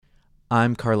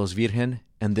I'm Carlos Virgen,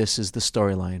 and this is The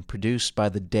Storyline, produced by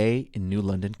The Day in New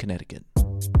London, Connecticut.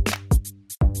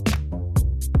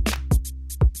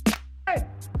 Hey,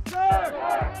 sir!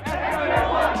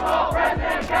 Everyone call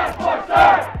President Passport,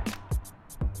 sir!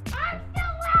 I'm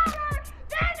still louder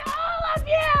than all of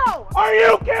you! Are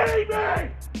you kidding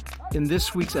me? In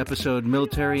this week's episode,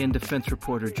 military and defense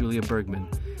reporter Julia Bergman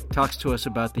talks to us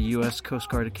about the U.S. Coast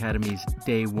Guard Academy's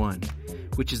Day 1,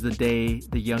 which is the day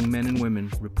the young men and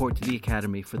women report to the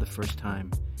Academy for the first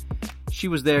time. She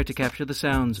was there to capture the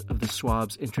sounds of the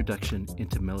swab's introduction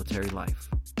into military life.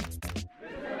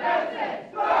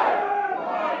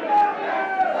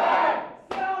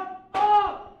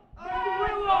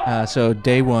 So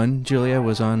day one, Julia,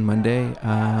 was on Monday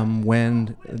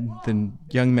when the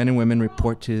young men and women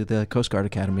report to the Coast Guard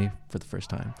Academy for the first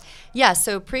time. Yeah,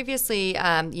 so previously,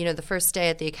 the first day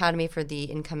at the Academy for the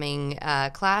incoming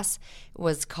class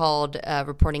was called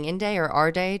Reporting In Day or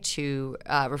R Day to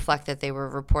reflect that they were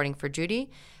reporting for duty.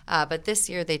 But this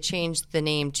year they changed the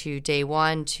name to Day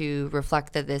 1 to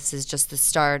reflect that this is just the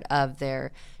start of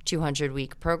their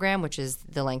 200-week program, which is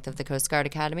the length of the Coast Guard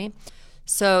Academy.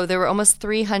 So there were almost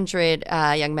 300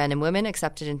 young men and women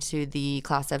accepted into the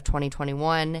class of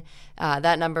 2021.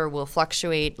 That number will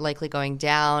fluctuate, likely going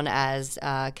down as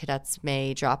cadets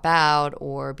may drop out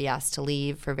or be asked to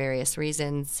leave for various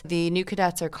reasons. The new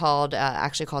cadets are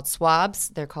actually called swabs.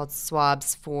 They're called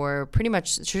swabs for pretty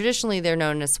much, traditionally they're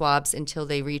known as swabs until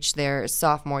they reach their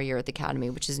sophomore year at the academy,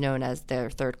 which is known as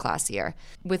their third class year.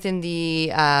 Within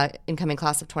the incoming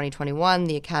class of 2021,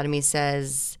 the academy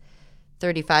says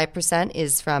 35%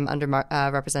 is from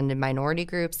underrepresented minority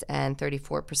groups and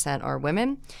 34% are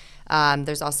women.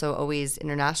 There's also always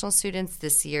international students.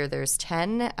 This year there's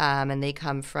 10, and they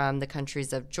come from the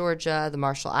countries of Georgia, the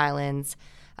Marshall Islands,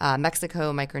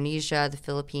 Mexico, Micronesia, the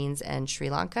Philippines, and Sri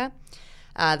Lanka.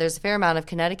 There's a fair amount of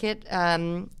Connecticut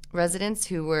residents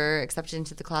who were accepted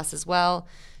into the class as well.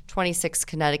 26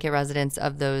 Connecticut residents.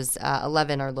 Of those,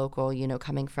 11 are local,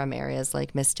 coming from areas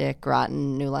like Mystic,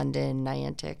 Groton, New London,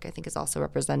 Niantic, I think is also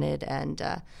represented. And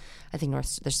I think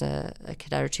there's a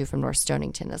cadet or two from North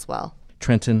Stonington as well.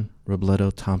 Trenton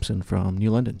Robledo Thompson from New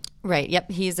London. Right,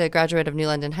 yep. He's a graduate of New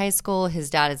London High School. His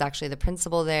dad is actually the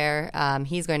principal there.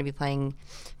 He's going to be playing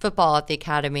football at the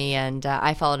academy, and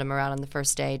I followed him around on the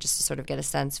first day just to sort of get a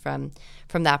sense from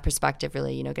that perspective,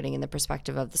 really, getting in the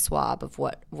perspective of the swab of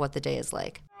what the day is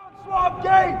like. Swab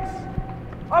gates!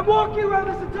 I'm walking around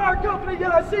this entire company,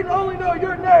 yet I seem to only know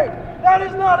your name. That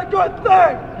is not a good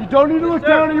thing! You don't need to look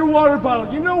down at your water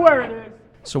bottle. You know where it is.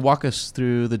 So walk us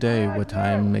through the day, what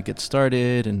time it gets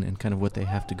started, and kind of what they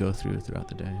have to go throughout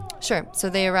the day. Sure. So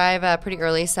they arrive pretty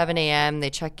early, 7 a.m.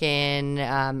 They check in.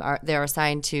 They're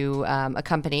assigned to a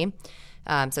company.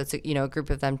 So it's a group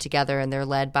of them together, and they're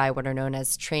led by what are known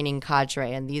as training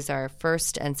cadre, and these are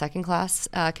first and second class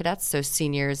cadets, so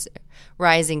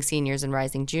rising seniors and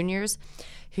rising juniors,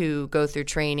 who go through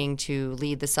training to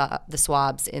lead the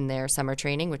swabs in their summer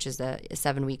training, which is a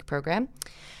 7-week program.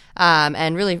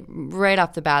 And really, right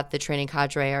off the bat, the training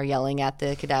cadre are yelling at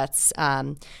the cadets,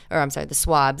 the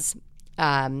swabs,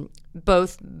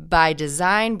 both by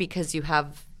design because you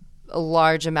have a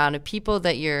large amount of people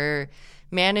that you're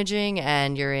managing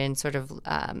and you're in sort of,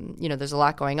 there's a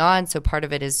lot going on. So part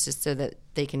of it is just so that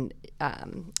they can,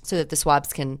 so that the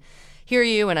swabs can hear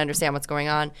you and understand what's going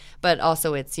on. But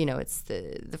also it's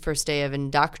the first day of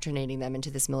indoctrinating them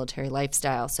into this military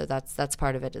lifestyle. So that's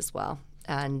part of it as well.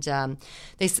 And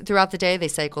they throughout the day they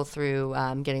cycle through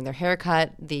getting their hair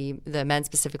cut. The men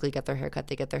specifically get their hair cut.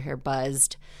 They get their hair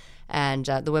buzzed, and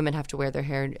the women have to wear their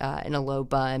hair in a low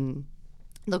bun.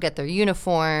 They'll get their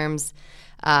uniforms.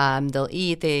 They'll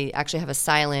eat. They actually have a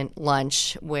silent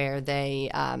lunch where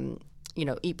they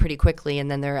eat pretty quickly,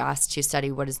 and then they're asked to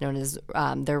study what is known as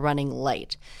their running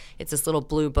light. It's this little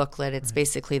blue booklet. It's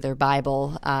basically their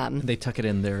Bible. They tuck it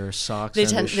in their socks. They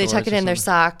tuck it in their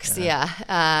socks,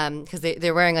 because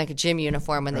they're wearing like a gym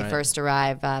uniform when they first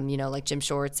arrive. Like gym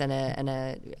shorts and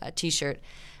a t-shirt.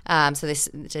 So they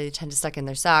tend to stuck in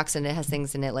their socks, and it has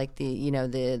things in it like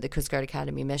the Coast Guard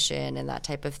Academy mission and that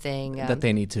type of thing that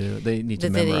they need to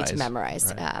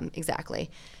memorize. Right. Exactly.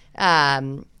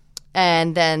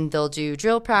 And then they'll do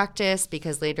drill practice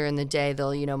because later in the day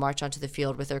they'll march onto the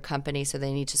field with their company, so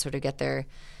they need to sort of get their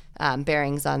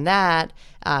bearings on that.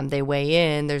 They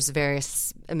weigh in. There's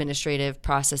various administrative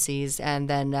processes, and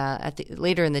then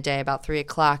later in the day, about 3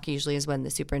 o'clock, usually is when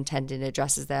the superintendent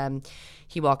addresses them.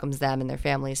 He welcomes them and their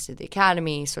families to the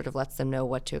academy, sort of lets them know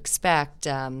what to expect.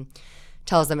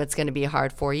 Tells them it's going to be a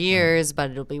hard 4 years,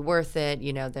 but it'll be worth it.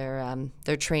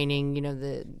 They're training.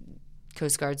 The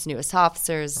Coast Guard's newest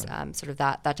officers, sort of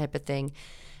that type of thing.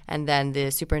 and then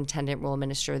the superintendent will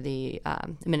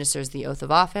administers the oath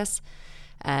of office.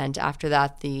 And after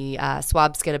that, the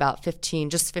swabs get about 15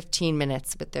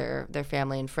 minutes with their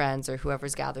family and friends or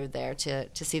whoever's gathered there to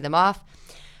see them off.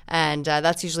 And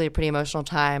that's usually a pretty emotional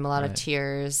time, a lot of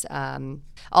tears.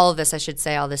 All of this, I should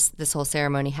say, this whole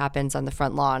ceremony happens on the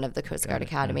front lawn of the Coast Guard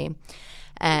Academy.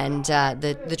 And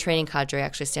the training cadre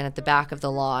actually stand at the back of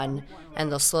the lawn,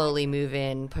 and they'll slowly move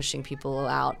in, pushing people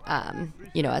out,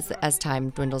 as time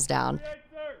dwindles down.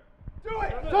 Do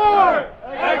it! Sir!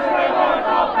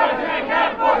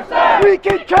 We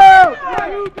can count!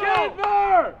 You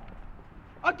can!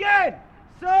 Again!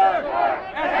 Sir!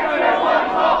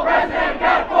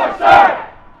 Sir!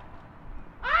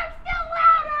 I'm still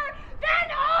louder than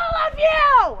all of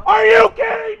you! Are you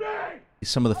kidding me?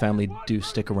 Some of the family do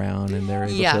stick around, and they're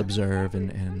able to observe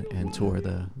and tour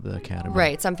the academy.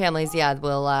 Right. Some families,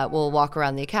 will walk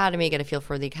around the academy, get a feel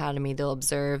for the academy. They'll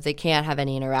observe. They can't have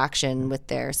any interaction with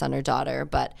their son or daughter,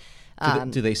 but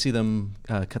do they see them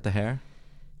cut the hair?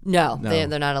 No, they're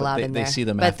not allowed in there. They see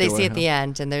them, but they see at the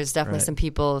end, and there's definitely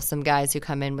some guys who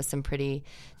come in with some pretty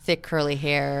thick curly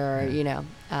hair, or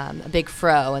a big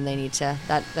fro, and they need to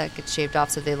that gets shaved off,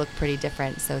 so they look pretty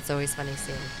different. So it's always funny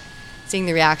seeing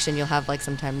the reaction. You'll have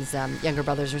sometimes younger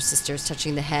brothers or sisters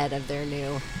touching the head of their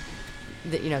new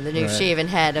shaven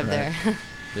head of their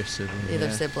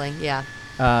sibling. Yeah.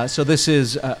 So this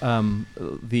is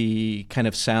the kind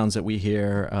of sounds that we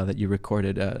hear that you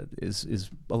recorded. Is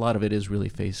a lot of it is really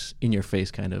in your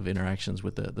face kind of interactions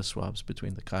with the swabs,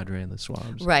 between the cadre and the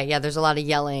swabs. Right. Yeah. There's a lot of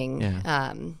yelling.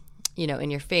 In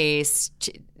your face,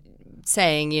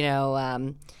 saying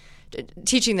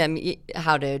teaching them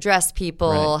how to address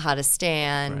people, how to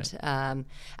stand,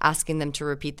 asking them to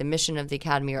repeat the mission of the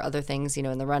academy or other things,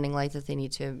 in the running light that they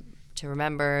need to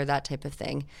remember, that type of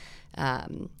thing.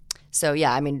 So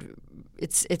yeah, I mean,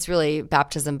 it's really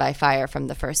baptism by fire from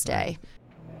the first day.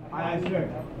 Aye, sir.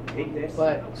 Take this.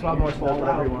 But swab more small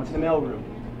everyone to the mailroom.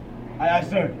 Aye,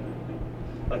 sir.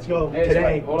 Let's go. Hey,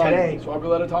 today. Swab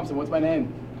Roulette Thompson. What's my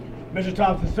name? Mr.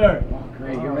 Thompson, sir. Oh,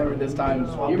 great. You remember this time.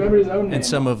 You remember his own name. And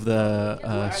some of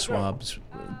the swabs,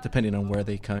 depending on where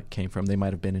they came from, they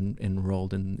might have been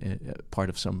enrolled in part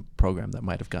of some program that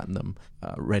might have gotten them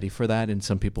ready for that, and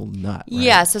some people not. Right?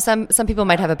 Yeah, so some people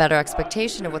might have a better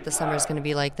expectation of what the summer is going to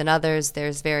be like than others.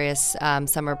 There's various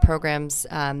summer programs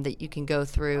that you can go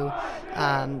through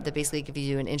that basically give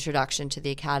you an introduction to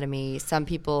the academy. Some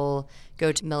people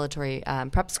go to military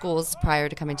prep schools prior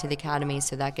to coming to the academy,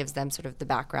 so that gives them sort of the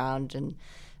background and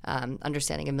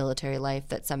understanding of military life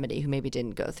that somebody who maybe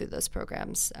didn't go through those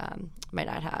programs might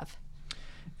not have.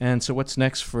 And so what's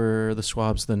next for the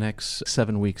swabs the next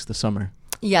 7 weeks, the summer?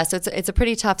 Yeah, so it's a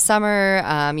pretty tough summer.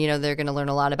 They're going to learn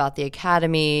a lot about the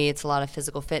academy. It's a lot of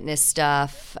physical fitness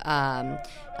stuff,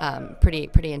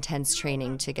 pretty intense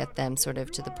training to get them sort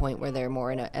of to the point where they're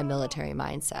more in a military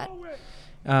mindset.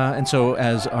 And so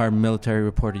as our military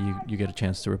reporter, you get a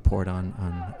chance to report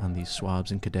on these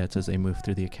swabs and cadets as they move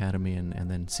through the academy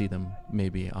and then see them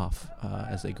maybe off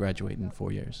as they graduate in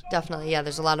 4 years. Definitely, yeah.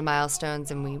 There's a lot of milestones,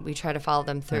 and we try to follow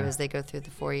them through as they go through the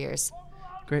 4 years.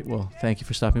 Great. Well, thank you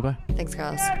for stopping by. Thanks,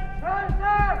 Carlos. Let's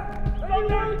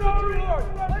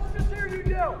just hear you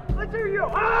yell. Let's hear you.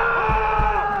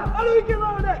 Ah! How do we get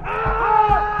lower that?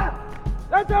 Ah!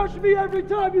 That's how it should be every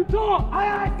time you talk. Aye,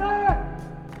 aye, sir.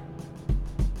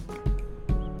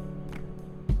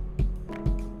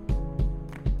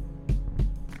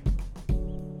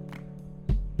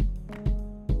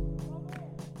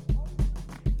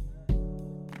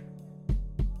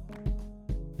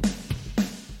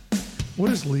 What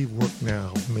does leave work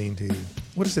now mean to you?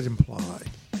 What does it imply?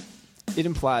 It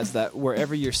implies that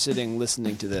wherever you're sitting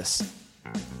listening to this,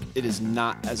 it is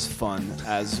not as fun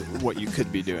as what you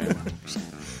could be doing.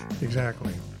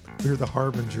 Exactly. We're the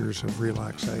harbingers of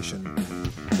relaxation.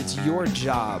 It's your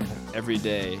job every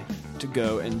day to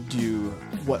go and do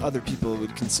what other people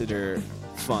would consider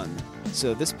fun.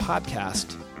 So this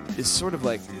podcast is sort of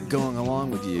like going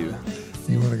along with you.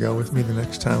 You want to go with me the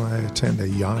next time I attend a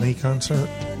Yanni concert?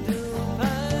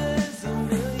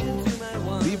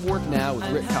 Leave Work Now with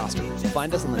Rick Coster.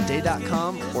 Find us on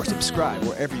theday.com or subscribe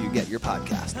wherever you get your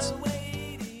podcasts.